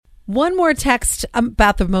One more text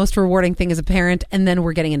about the most rewarding thing as a parent, and then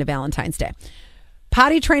we're getting into Valentine's Day.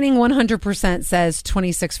 Potty training 100% says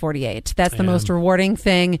 2648. That's the most rewarding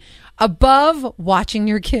thing, above watching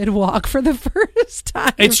your kid walk for the first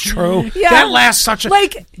time. It's true. Yeah. That lasts such a...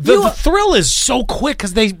 Like, the thrill is so quick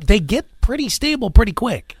because they get pretty stable pretty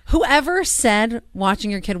quick. Whoever said watching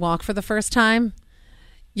your kid walk for the first time,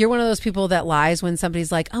 you're one of those people that lies when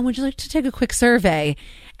somebody's like, oh, would you like to take a quick survey?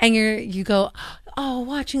 And you go, oh,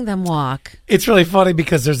 watching them walk. It's really funny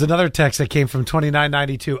because there's another text that came from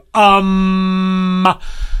 2992.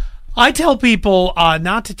 I tell people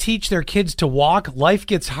not to teach their kids to walk. Life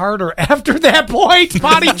gets harder after that point.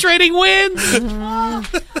 Potty training wins.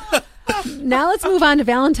 Now let's move on to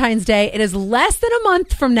Valentine's Day. It is less than a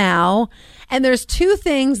month from now, and there's two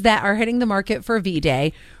things that are hitting the market for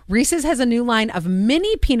V-Day. Reese's has a new line of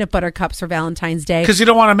mini peanut butter cups for Valentine's Day. Because you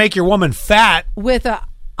don't want to make your woman fat. With a,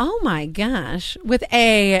 oh my gosh, with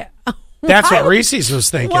a... That's what Reese's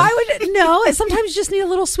was thinking. Why would it? No, sometimes you just need a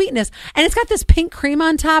little sweetness. And it's got this pink cream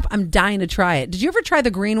on top. I'm dying to try it. Did you ever try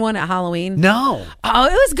the green one at Halloween? No. Oh,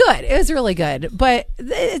 it was good. It was really good. But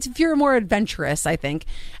it's, if you're more adventurous, I think.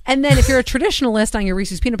 And then if you're a traditionalist on your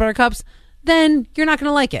Reese's peanut butter cups, then you're not going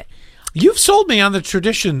to like it. You've sold me on the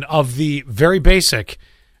tradition of the very basic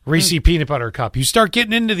Reese's peanut butter cup. You start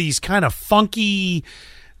getting into these kind of funky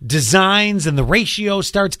designs and the ratio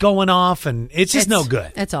starts going off and it's just no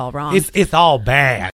good. It's all wrong. It's all bad.